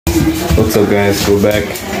What's up, guys? We're back.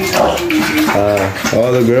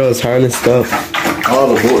 All the girls harnessed up.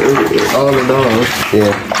 All the boys, all the dogs.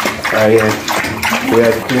 Yeah. Yeah. We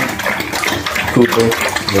have Cooper.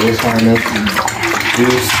 There's harnessed.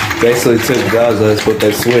 Juice basically took Gaza's with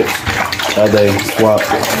that switch. How they swap.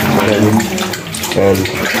 And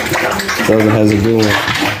Gaza has a good one.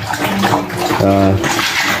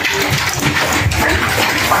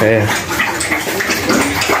 Yeah.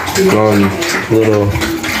 Little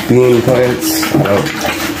bean plants. I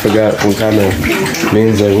forgot what kind of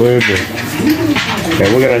beans they were, but yeah,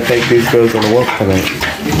 we're gonna take these girls on a walk tonight.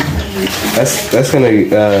 That's gonna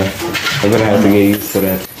I'm gonna have to get used to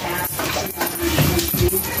that.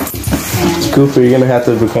 Cooper, you're gonna have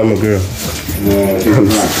to become a girl.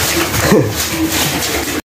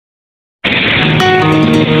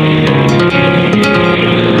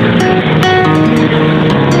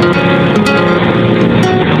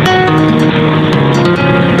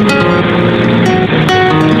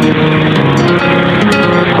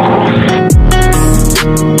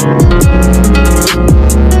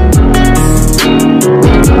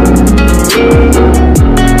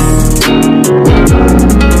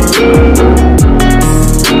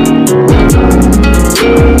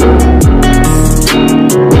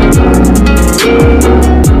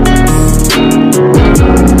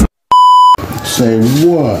 Say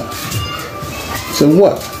what? Say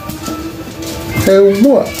what? Say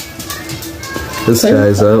what? This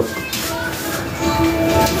guy's up.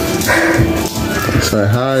 Say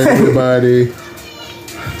hi, everybody.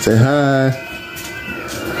 Say hi.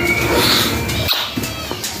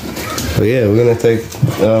 So yeah, we're gonna take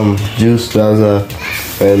Juice, Gaza,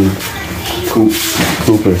 and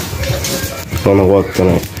Cooper on a walk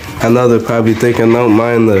tonight. I know they're probably thinking, don't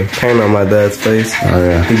mind the paint on my dad's face. Oh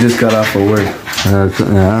yeah. He just got off of work.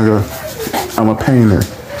 I'm a painter,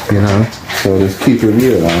 you know. So just keep it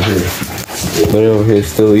real out here. They're over here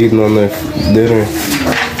still eating on their dinner.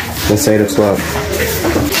 It's 8 o'clock.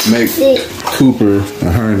 Make Cooper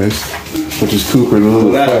a harness, which is Cooper, the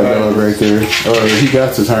little fat dog right there. Or he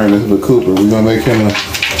got his harness, but Cooper, we're gonna make him a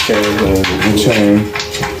chain.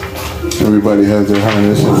 Everybody has their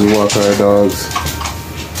harness and we walk our dogs.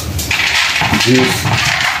 Juice.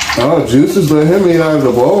 Oh, Juice is letting him eat out of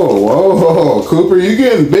the bowl. Whoa, Cooper, you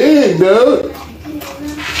getting big, dude.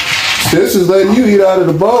 Sis is letting you eat out of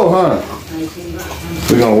the bowl, huh?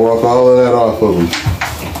 We're gonna walk all of that off of him.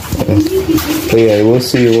 But yeah, we'll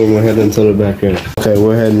see you when we're heading to the backyard. Okay,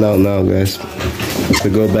 we're heading out now, guys. To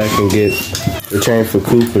go back and get the chain for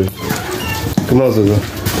Cooper. Come on, Zaza.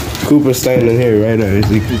 Cooper's staying in here right now. Is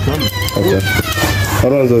he coming? Okay.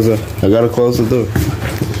 Hold on, Zaza. I gotta close the door.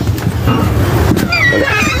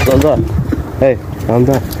 Calm down. Hey, calm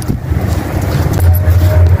down.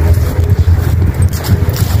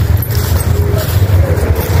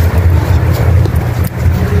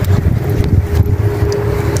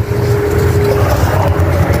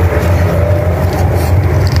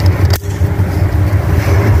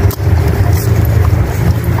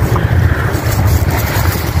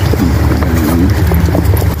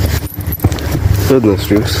 Goodness,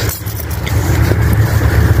 Juice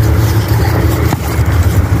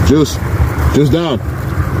down.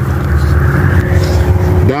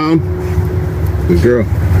 Down. Good girl.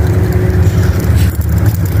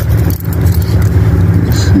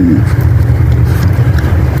 Let's see.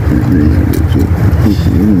 Maybe just put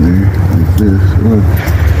it in there like this.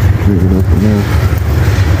 Give it up enough.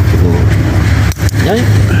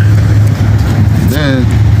 Then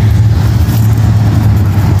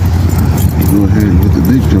go ahead and get the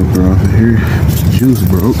big joker off of here. Juice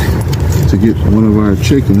broke to get one of our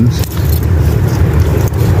chickens.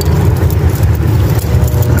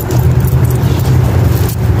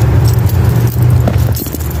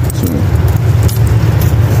 So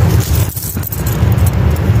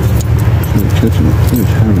catching a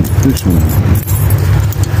fish, having a fish on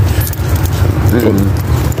it.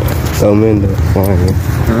 I'm in there flying.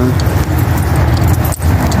 Huh?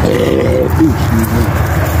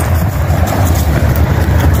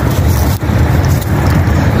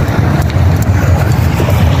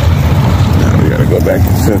 Go back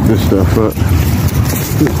and set this stuff up.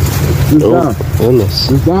 Just down. Goodness.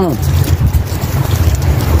 Just down.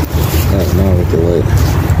 Alright, now with the weight.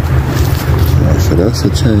 Alright, so that's the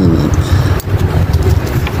chain link.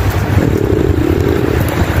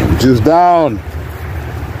 Just down.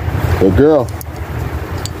 Good girl.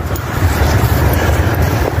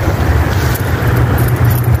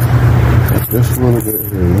 Just a little bit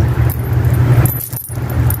here, man.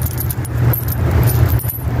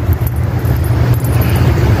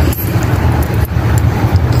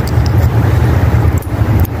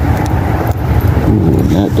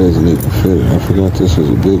 doesn't even fit it. I forgot this is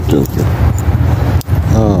a big duper.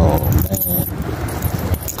 Oh man.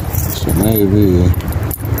 So maybe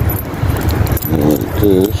like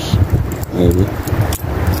this. Maybe.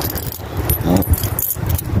 No.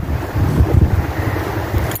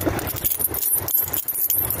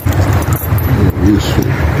 This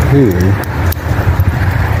here.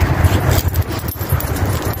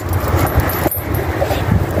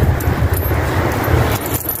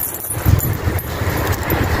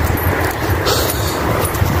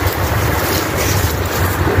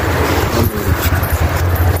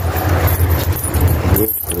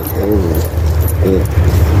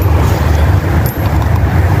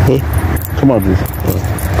 Come on, dude.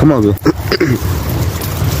 Come on, dude.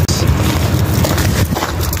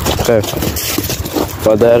 Okay.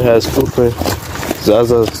 My dad has Cooper.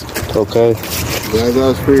 Zaza's okay.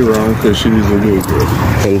 Zaza's free roam because she's a new girl.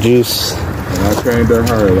 And Juice. And I trained her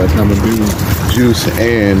hard like I'm gonna do Juice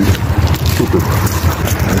and Cooper.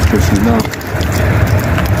 That's what she know.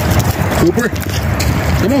 Cooper?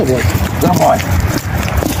 Come on, boy. Come on.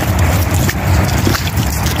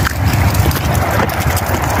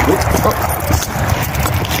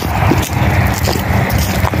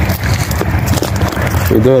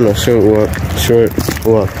 We're doing a short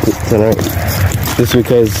walk tonight, just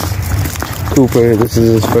because Cooper, this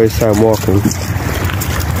is his first time walking.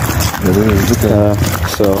 It is, okay.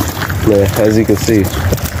 So, yeah, as you can see.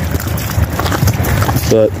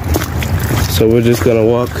 So we're just gonna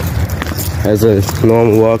walk as a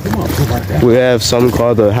normal walk. We have something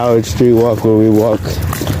called the Howard Street Walk, where we walk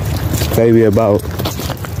maybe about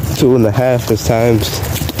 2.5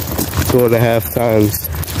 times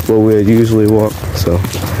what we usually walk. So,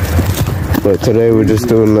 but today we're just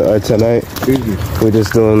doing tonight we're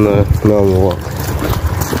just doing the normal walk.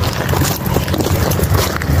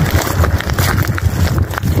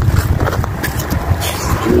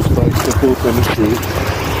 Just like the poop in the street.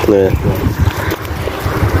 Yeah.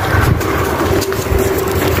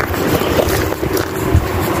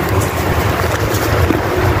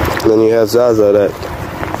 And then you have Zaza that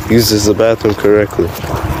uses the bathroom correctly.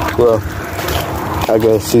 Well, I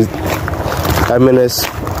guess I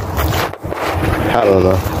don't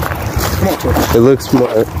know. It looks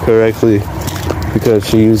more correctly because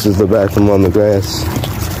she uses the bathroom on the grass.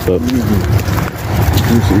 But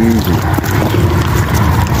It's easy.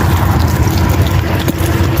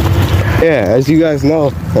 yeah, as you guys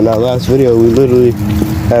know, in our last video, we literally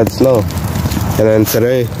had snow. And then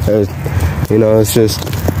today, you know,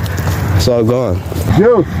 it's all gone.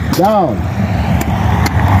 Juice, down.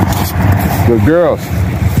 Good girls.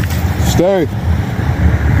 Stay.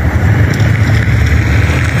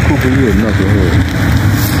 Cooper, you a knucklehead.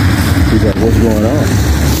 He's like, what's going on?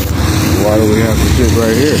 Why do we have to sit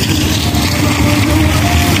right here?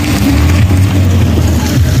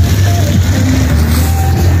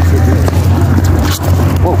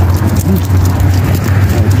 Whoa.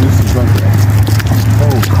 This is like a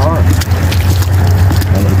whole car.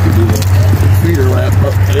 I like to do the feeder lap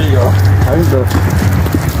up. There you go. How you go?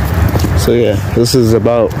 So yeah, this is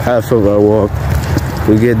about half of our walk.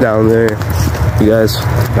 We get down there, you guys,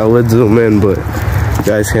 I would zoom in, but you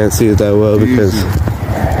guys can't see it that well because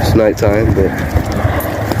it's nighttime. But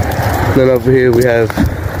then over here we have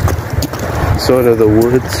sort of the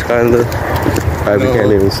woods, kind of. You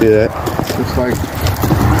can't even see that. It's like,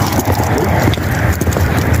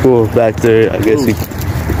 cool, back there, I guess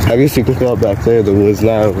you can call it back there the woods,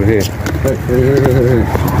 not over here. hey,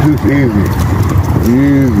 just easy.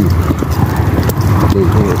 Easy.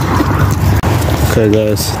 Okay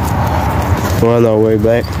guys, we're on our way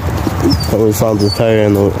back, and we found the tire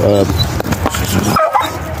in the road.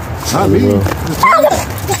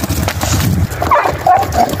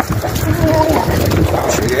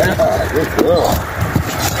 Yeah, good girl.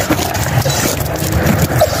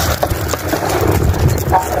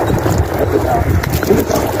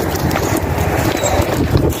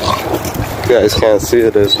 You guys can't see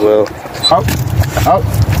it as well. Up, up,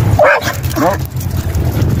 no.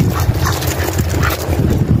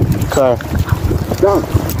 Car. Down,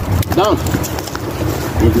 down.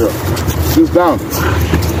 Good girl. Just down.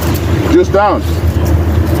 Just down.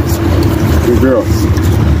 Good girl.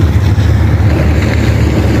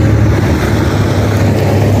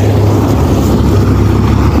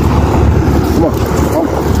 Come on, come on.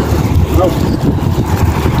 Go.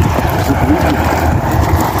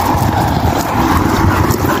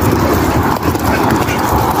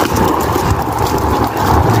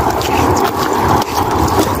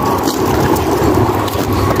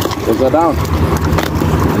 Girls are down.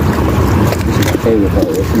 This is my favorite part.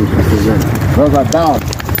 Let's see if this is in. Girls are down.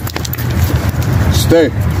 Stay.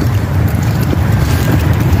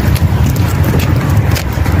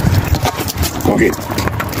 get it.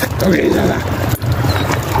 Go get it, Zaza.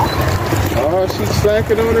 Oh, she's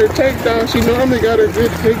slacking on her takedown. She normally got her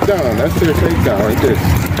good takedown. That's her takedown right there.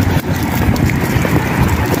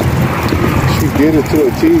 She get it to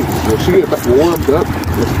a T. When she get warmed up,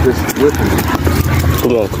 it's just whipping.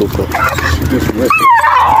 Come on, Cooper. She just whipping.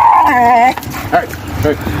 Hey,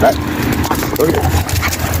 hey, back. Go here.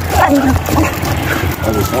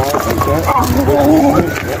 Other side, like that.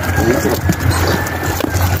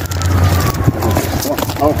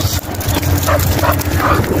 Oh.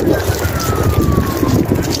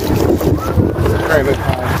 Alright, let's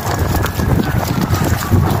hide.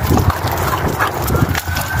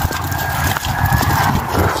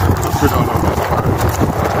 Put on that part.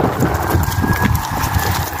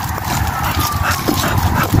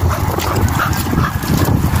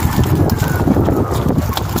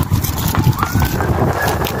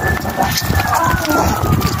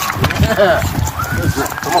 Yeah.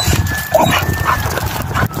 Come on.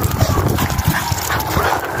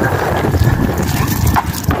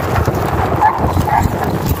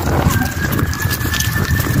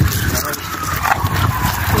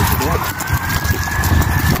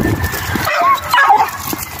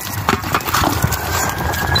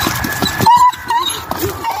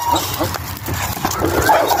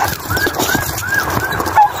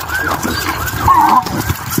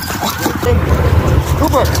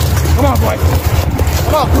 Cooper, come on, boy.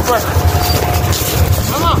 Come on, Cooper.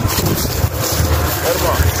 Come on. Let him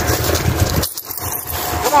on.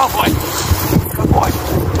 Come on, boy. Good boy.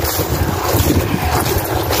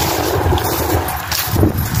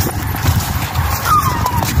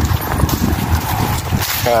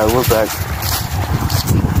 All right, we're back.